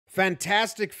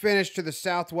Fantastic finish to the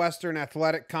Southwestern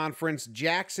Athletic Conference.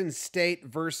 Jackson State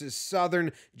versus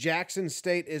Southern. Jackson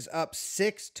State is up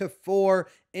 6-4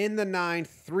 in the ninth,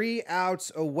 3 outs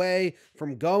away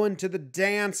from going to the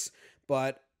dance,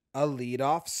 but a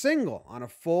leadoff single on a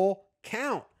full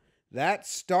count. That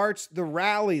starts the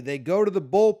rally. They go to the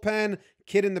bullpen.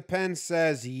 Kid in the pen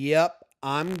says, "Yep,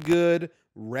 I'm good,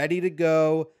 ready to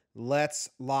go. Let's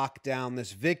lock down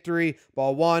this victory."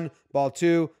 Ball 1, ball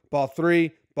 2, ball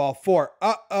 3, ball 4.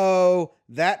 Uh-oh.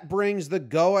 That brings the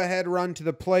go-ahead run to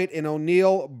the plate in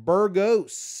O'Neill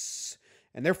Burgos.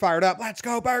 And they're fired up. Let's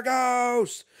go,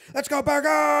 Burgos! Let's go,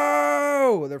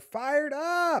 Burgo! They're fired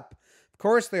up. Of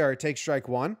course they are. Take strike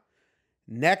 1.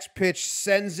 Next pitch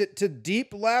sends it to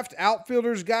deep left.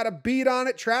 Outfielder's got a beat on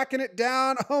it, tracking it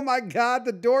down. Oh my God,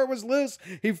 the door was loose.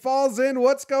 He falls in.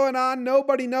 What's going on?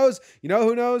 Nobody knows. You know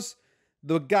who knows?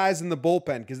 The guys in the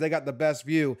bullpen, because they got the best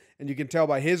view, and you can tell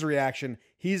by his reaction,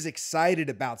 he's excited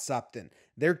about something.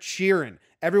 They're cheering.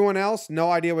 Everyone else,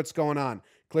 no idea what's going on.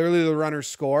 Clearly the runners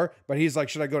score, but he's like,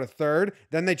 should I go to third?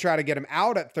 Then they try to get him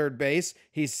out at third base.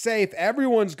 He's safe.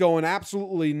 Everyone's going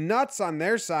absolutely nuts on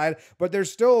their side, but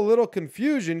there's still a little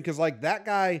confusion because like that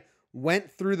guy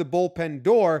went through the bullpen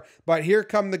door, but here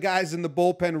come the guys in the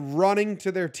bullpen running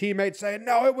to their teammates saying,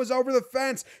 no, it was over the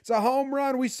fence. It's a home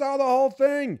run. We saw the whole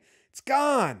thing. It's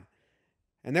gone.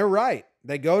 And they're right.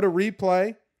 They go to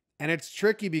replay, and it's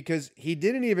tricky because he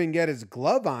didn't even get his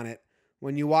glove on it.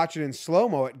 When you watch it in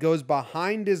slow-mo, it goes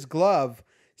behind his glove,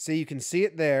 so you can see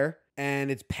it there,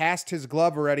 and it's past his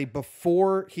glove already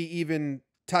before he even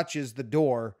touches the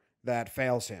door that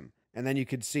fails him. And then you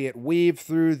could see it weave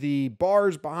through the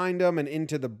bars behind him and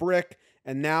into the brick,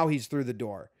 and now he's through the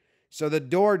door. So the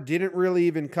door didn't really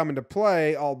even come into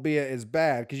play, albeit as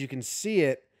bad, because you can see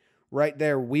it right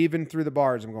there weaving through the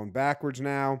bars. I'm going backwards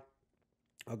now.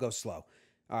 I'll go slow.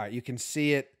 All right, you can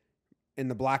see it in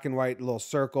the black and white little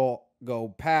circle go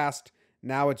past.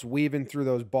 Now it's weaving through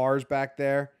those bars back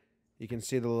there. You can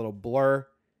see the little blur.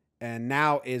 And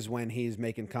now is when he's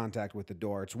making contact with the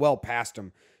door. It's well past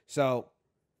him. So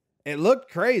it looked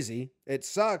crazy. It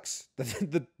sucks.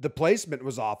 The placement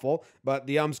was awful. But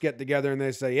the umps get together and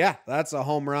they say, yeah, that's a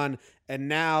home run. And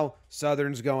now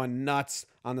Southern's going nuts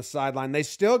on the sideline. They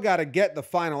still got to get the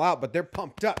final out, but they're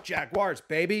pumped up. Jaguars,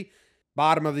 baby.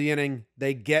 Bottom of the inning,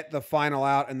 they get the final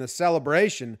out. And the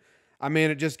celebration, I mean,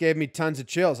 it just gave me tons of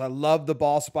chills. I love the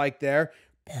ball spike there.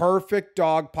 Perfect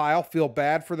dog pile. Feel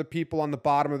bad for the people on the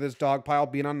bottom of this dog pile.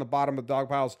 Being on the bottom of the dog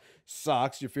piles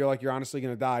sucks. You feel like you're honestly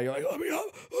going to die. You're like, let me up,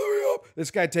 let me up. This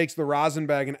guy takes the rosin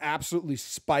bag and absolutely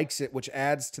spikes it, which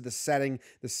adds to the setting,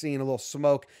 the scene, a little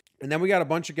smoke. And then we got a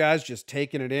bunch of guys just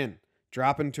taking it in,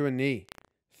 dropping to a knee,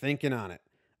 thinking on it,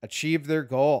 achieved their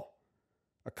goal,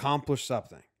 accomplished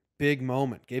something. Big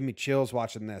moment. Gave me chills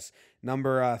watching this.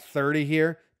 Number 30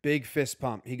 here, big fist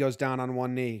pump. He goes down on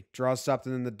one knee, draws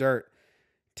something in the dirt,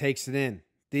 takes it in.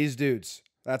 These dudes,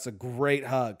 that's a great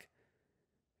hug.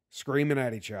 Screaming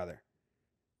at each other.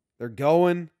 They're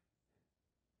going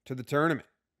to the tournament,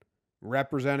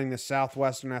 representing the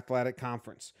Southwestern Athletic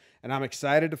Conference. And I'm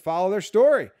excited to follow their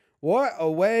story. What a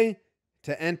way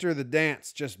to enter the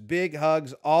dance. Just big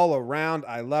hugs all around.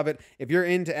 I love it. If you're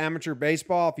into amateur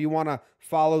baseball, if you want to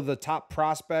follow the top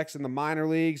prospects in the minor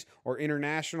leagues or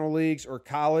international leagues or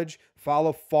college,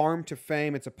 follow Farm to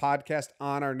Fame. It's a podcast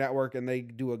on our network, and they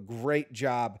do a great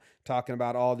job talking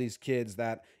about all these kids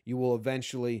that you will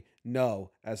eventually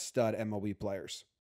know as stud MLB players.